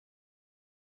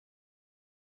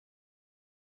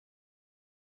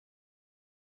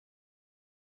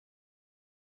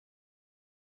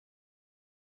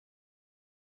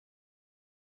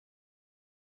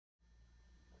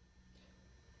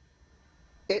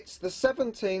It's the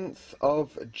 17th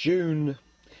of June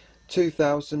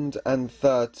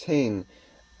 2013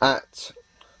 at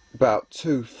about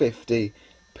 2:50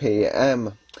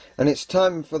 p.m. and it's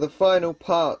time for the final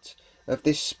part of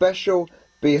this special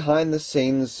behind the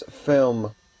scenes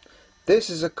film. This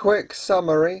is a quick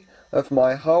summary of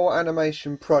my whole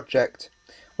animation project,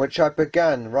 which I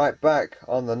began right back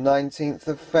on the 19th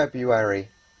of February.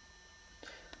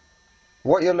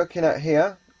 What you're looking at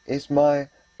here is my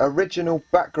original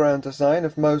background design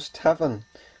of Moe's Tavern,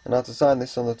 and I designed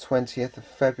this on the 20th of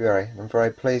February and I'm very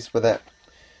pleased with it.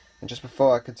 And just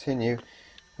before I continue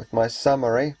with my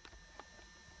summary,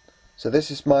 so this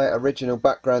is my original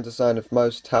background design of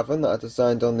Moe's Tavern that I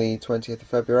designed on the 20th of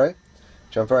February,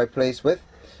 which I'm very pleased with,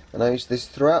 and I use this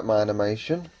throughout my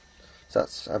animation, so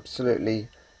that's absolutely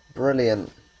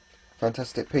brilliant,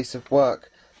 fantastic piece of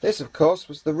work. This of course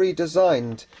was the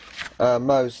redesigned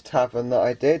Moe's Tavern that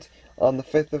I did on the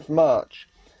 5th of March,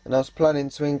 and I was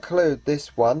planning to include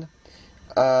this one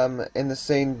in the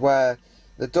scene where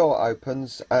the door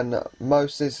opens and Mo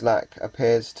Sislak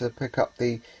appears to pick up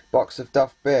the box of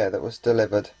Duff beer that was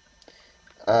delivered.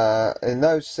 In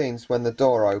those scenes when the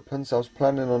door opens, I was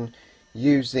planning on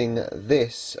using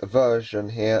this version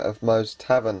here of Moe's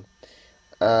Tavern,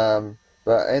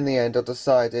 but in the end I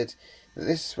decided that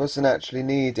this wasn't actually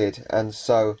needed, and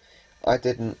so I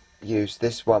didn't use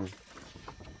this one.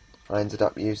 I ended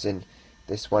up using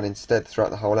this one instead throughout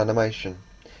the whole animation.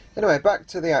 Anyway, back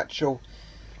to the actual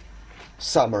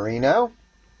summary now.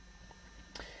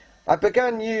 I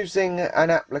began using an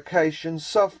application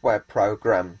software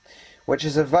program which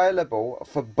is available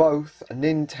for both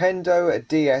Nintendo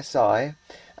DSi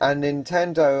and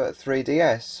Nintendo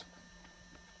 3DS.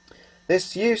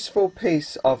 This useful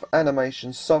piece of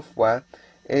animation software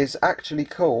is actually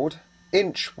called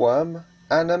Inchworm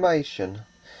Animation,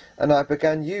 and I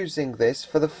began using this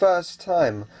for the first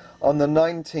time on the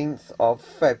 19th of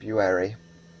February.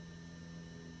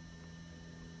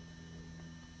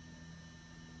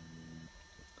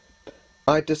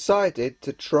 I decided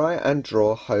to try and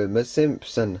draw Homer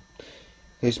Simpson,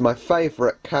 who's my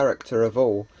favourite character of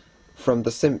all from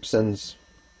The Simpsons.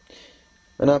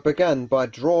 And I began by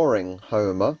drawing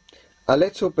Homer a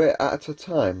little bit at a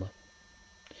time.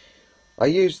 I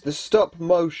used the stop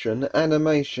motion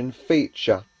animation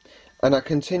feature, and I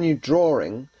continued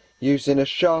drawing using a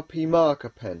Sharpie marker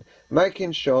pen,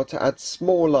 making sure to add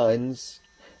small lines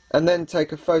and then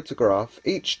take a photograph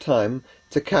each time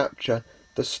to capture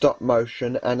the stop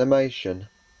motion animation.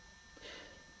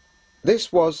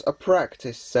 This was a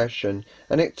practice session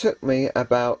and it took me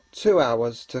about 2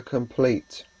 hours to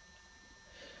complete.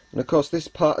 And of course this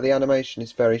part of the animation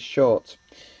is very short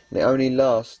and it only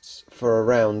lasts for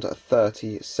around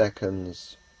 30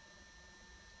 seconds.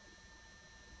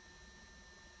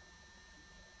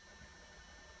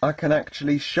 I can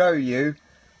actually show you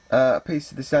a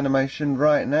piece of this animation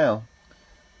right now.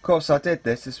 Of course I did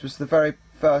this. This was the very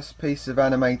first piece of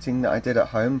animating that I did at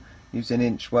home using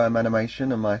Inchworm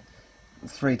Animation on my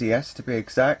 3DS to be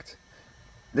exact.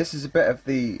 This is a bit of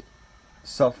the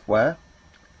software,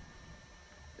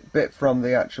 a bit from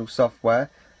the actual software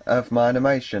of my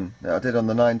animation that I did on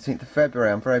the 19th of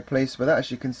February. I'm very pleased with that, as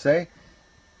you can see.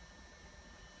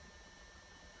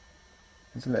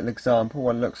 There's a little example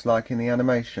what it looks like in the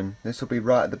animation. This will be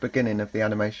right at the beginning of the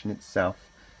animation itself.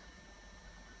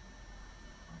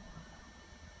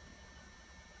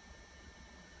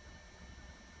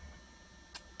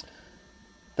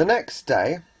 The next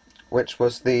day, which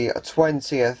was the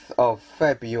 20th of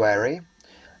February,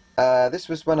 this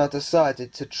was when I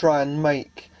decided to try and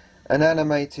make an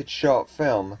animated short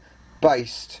film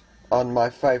based on my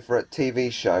favourite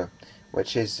TV show,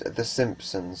 which is The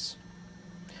Simpsons.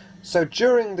 So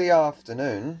during the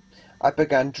afternoon, I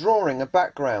began drawing a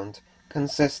background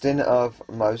consisting of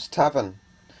Moe's Tavern,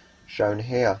 shown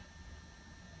here.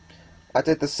 I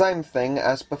did the same thing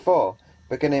as before,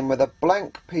 beginning with a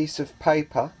blank piece of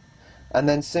paper and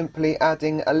then simply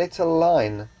adding a little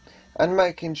line and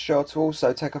making sure to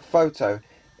also take a photo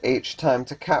each time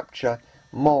to capture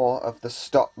more of the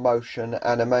stop motion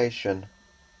animation.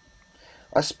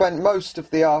 I spent most of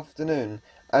the afternoon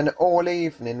and all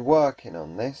evening working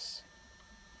on this.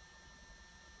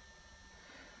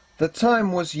 The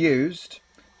time was used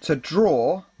to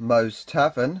draw Moe's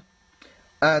Tavern,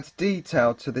 add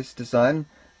detail to this design,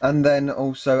 and then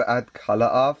also add colour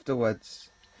afterwards.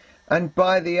 And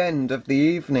by the end of the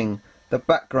evening the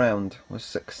background was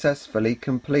successfully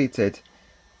completed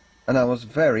and I was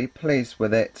very pleased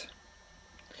with it.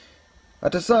 I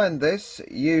designed this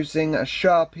using a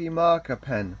Sharpie marker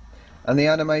pen and the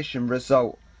animation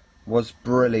result was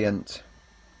brilliant.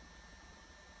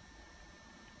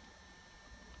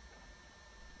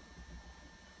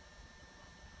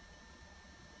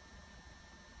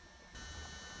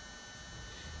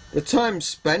 The time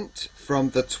spent from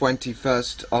the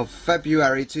 21st of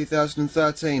February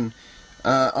 2013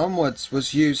 onwards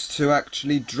was used to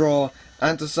actually draw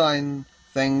and design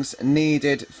things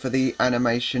needed for the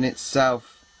animation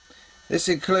itself. This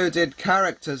included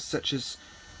characters such as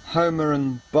Homer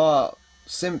and Bart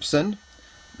Simpson,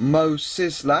 Moe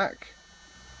Sislak,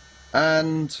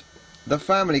 and the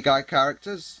Family Guy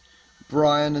characters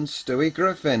Brian and Stewie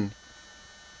Griffin,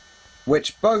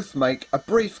 which both make a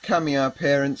brief cameo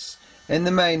appearance in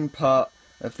the main part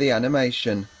of the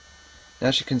animation. Now,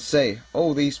 as you can see,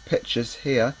 all these pictures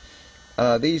here,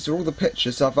 these are all the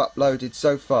pictures I've uploaded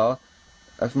so far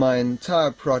of my entire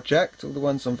project, all the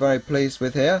ones I'm very pleased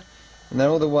with here, and then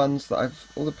all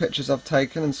the pictures I've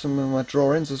taken and some of my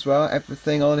drawings as well,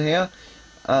 everything on here.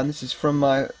 And this is from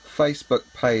my Facebook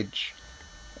page,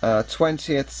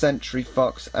 20th Century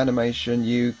Fox Animation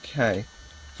UK.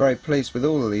 Very pleased with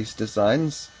all of these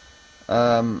designs,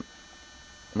 and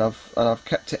I've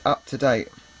kept it up to date.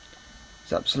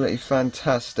 It's absolutely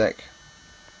fantastic.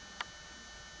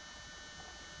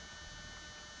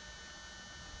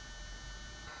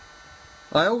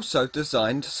 I also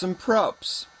designed some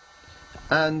props,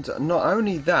 and not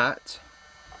only that,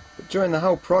 but during the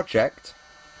whole project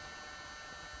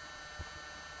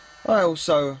I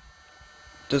also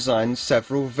designed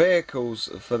several vehicles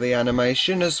for the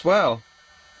animation as well.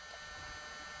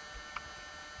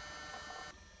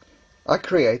 I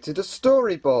created a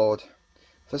storyboard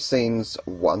for scenes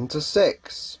 1 to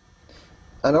 6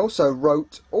 and also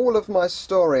wrote all of my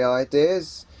story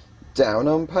ideas down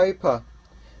on paper,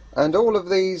 and all of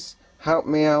these helped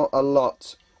me out a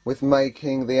lot with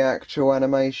making the actual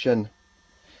animation.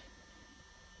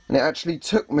 And it actually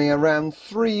took me around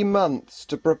 3 months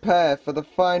to prepare for the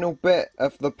final bit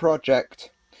of the project,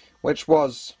 which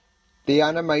was the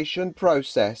animation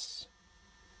process.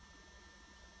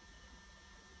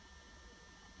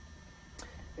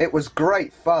 It was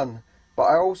great fun, but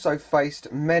I also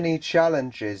faced many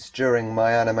challenges during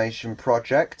my animation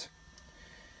project.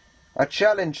 I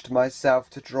challenged myself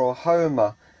to draw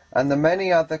Homer and the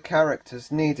many other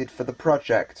characters needed for the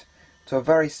project to a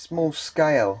very small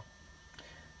scale.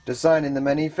 Designing the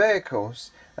many vehicles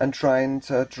and trying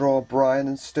to draw Brian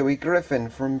and Stewie Griffin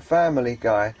from Family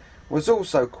Guy was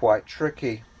also quite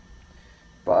tricky.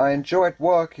 But I enjoyed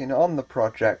working on the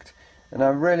project, and I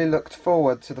really looked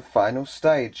forward to the final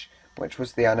stage, which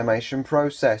was the animation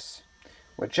process,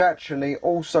 which actually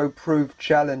also proved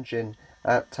challenging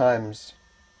at times.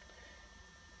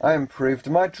 I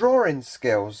improved my drawing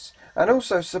skills and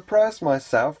also surprised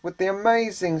myself with the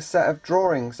amazing set of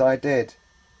drawings I did.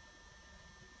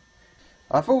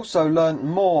 I've also learnt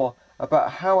more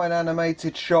about how an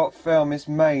animated short film is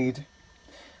made.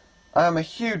 I am a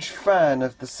huge fan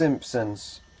of The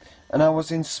Simpsons, and I was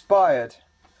inspired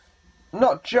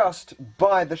not just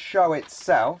by the show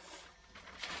itself,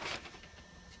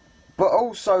 but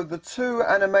also the 2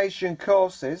 animation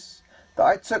courses that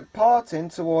I took part in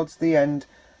towards the end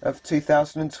of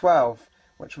 2012,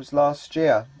 which was last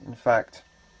year, in fact,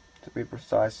 to be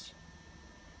precise.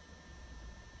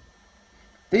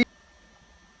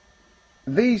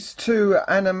 These 2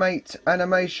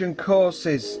 animation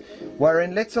courses were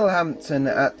in Littlehampton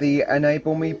at the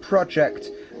Enable Me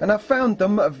project, and I found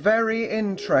them very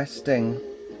interesting.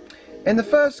 In the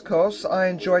first course, I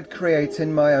enjoyed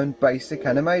creating my own basic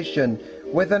animation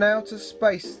with an outer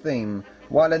space theme,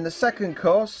 while in the second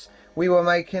course we were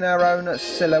making our own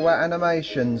silhouette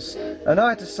animations, and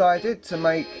I decided to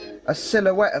make a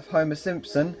silhouette of Homer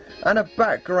Simpson and a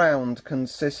background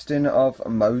consisting of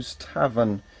Moe's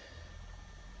Tavern.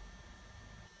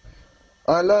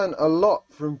 I learned a lot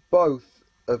from both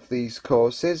of these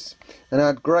courses and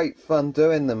had great fun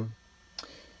doing them.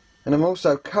 And I'm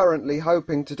also currently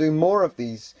hoping to do more of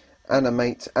these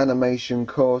animation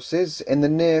courses in the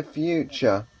near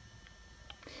future.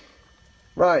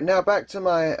 Right, now back to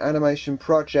my animation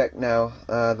project now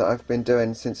that I've been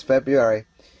doing since February.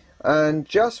 And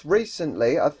just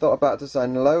recently I thought about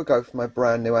designing a logo for my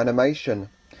brand new animation,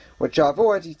 which I've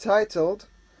already titled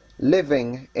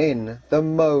Living in the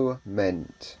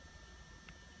Mo-Ment.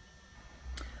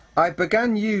 I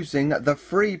began using the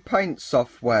free paint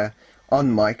software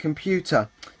on my computer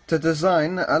to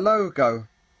design a logo.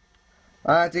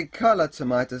 I added colour to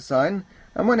my design,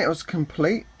 and when it was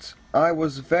complete I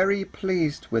was very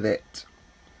pleased with it.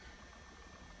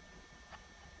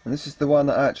 And this is the one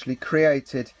that I actually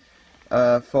created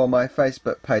for my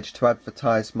Facebook page to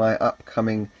advertise my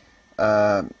upcoming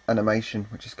animation,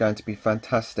 which is going to be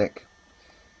fantastic.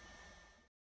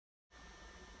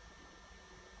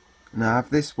 Now I have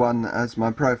this one as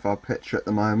my profile picture at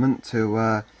the moment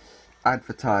to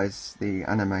advertise the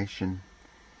animation.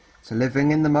 So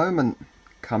living in the moment,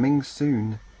 coming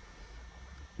soon.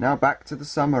 Now back to the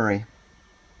summary.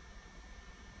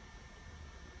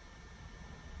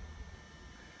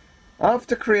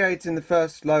 After creating the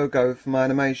first logo for my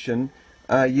animation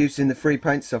using the free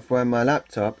paint software on my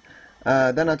laptop,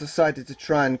 then I decided to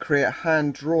try and create a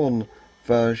hand-drawn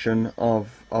version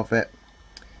of it,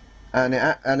 and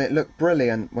it looked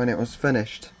brilliant when it was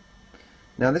finished.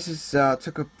 Now this is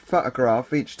took a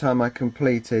photograph each time I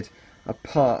completed a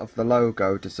part of the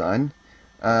logo design.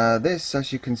 This,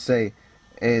 as you can see,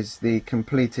 is the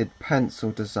completed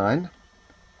pencil design.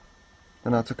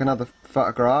 Then I took another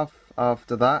photograph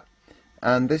after that,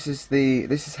 and this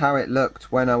is how it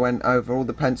looked when I went over all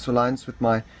the pencil lines with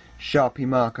my Sharpie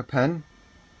marker pen.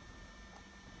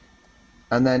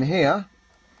 And then here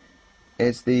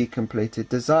is the completed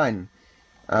design,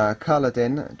 coloured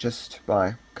in just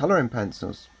by colouring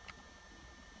pencils.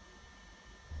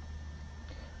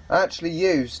 I actually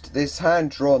used this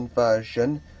hand-drawn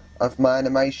version of my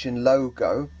animation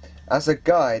logo as a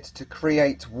guide to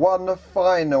create one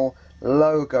final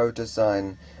logo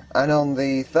design, and on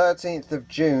the 13th of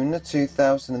June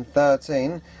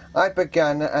 2013 I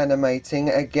began animating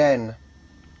again.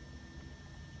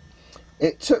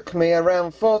 It took me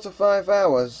around 4 to 5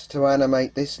 hours to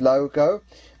animate this logo,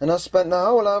 and I spent the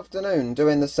whole afternoon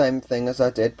doing the same thing as I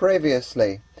did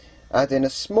previously, adding a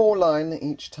small line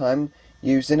each time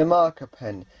using a marker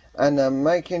pen, and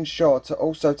making sure to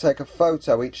also take a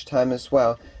photo each time as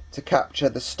well to capture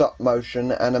the stop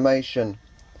motion animation.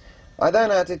 I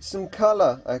then added some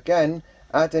colour, again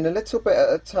adding a little bit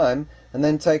at a time and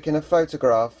then taking a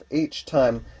photograph each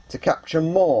time to capture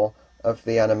more of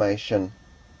the animation.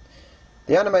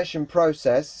 The animation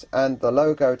process and the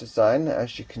logo design,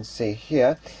 as you can see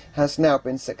here, has now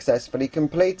been successfully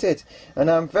completed, and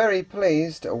I'm very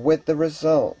pleased with the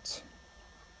result.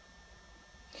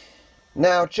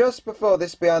 Now, just before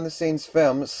this behind the scenes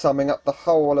film summing up the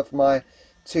whole of my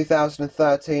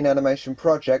 2013 animation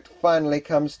project finally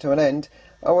comes to an end,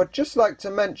 I would just like to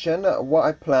mention what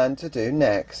I plan to do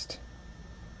next.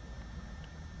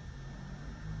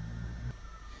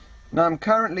 Now, I'm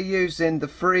currently using the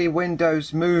free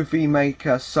Windows Movie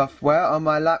Maker software on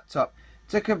my laptop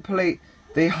to complete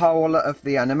the whole of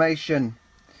the animation.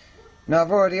 Now,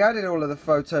 I've already added all of the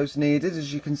photos needed.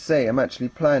 As you can see, I'm actually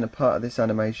playing a part of this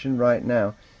animation right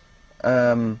now.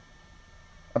 I've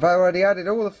already added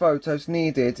all the photos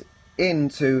needed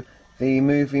into the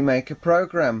Movie Maker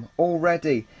program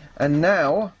already, and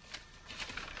now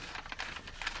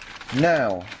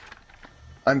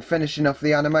I'm finishing off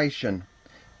the animation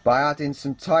by adding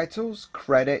some titles,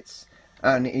 credits,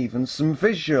 and even some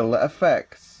visual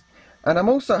effects. And I'm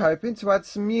also hoping to add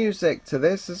some music to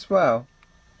this as well.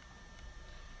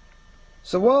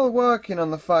 So while working on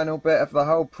the final bit of the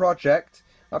whole project,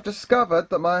 I've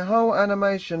discovered that my whole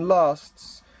animation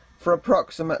lasts for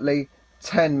approximately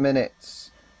 10 minutes,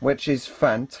 which is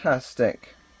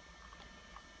fantastic.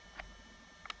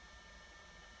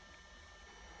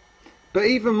 But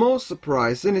even more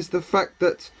surprising is the fact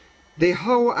that the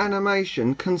whole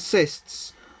animation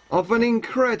consists of an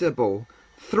incredible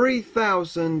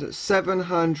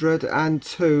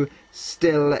 3,702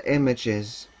 still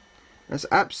images. That's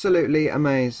absolutely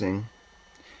amazing.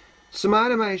 So my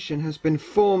animation has been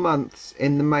 4 months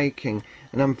in the making,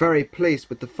 and I'm very pleased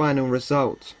with the final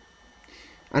result.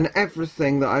 And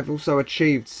everything that I've also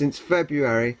achieved since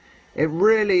February, it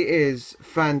really is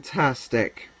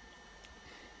fantastic.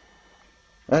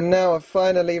 And now I've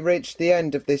finally reached the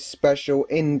end of this special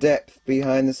in-depth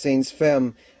behind the scenes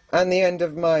film, and the end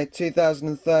of my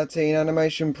 2013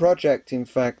 animation project, in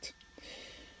fact.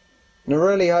 And I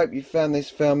really hope you found this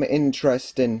film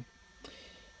interesting.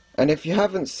 And if you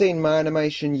haven't seen my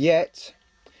animation yet,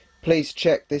 please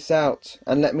check this out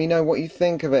and let me know what you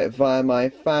think of it via my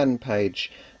fan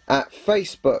page at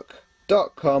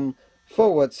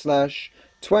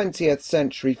facebook.com/20th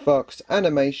Century Fox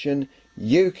Animation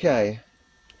UK.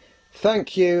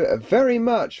 Thank you very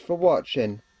much for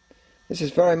watching. This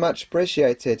is very much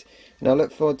appreciated, and I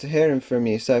look forward to hearing from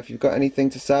you. So if you've got anything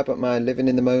to say about my living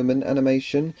in the moment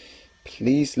animation,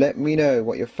 please let me know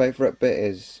what your favourite bit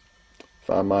is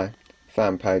via my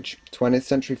fan page, 20th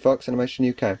Century Fox Animation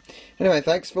UK. Anyway,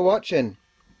 thanks for watching.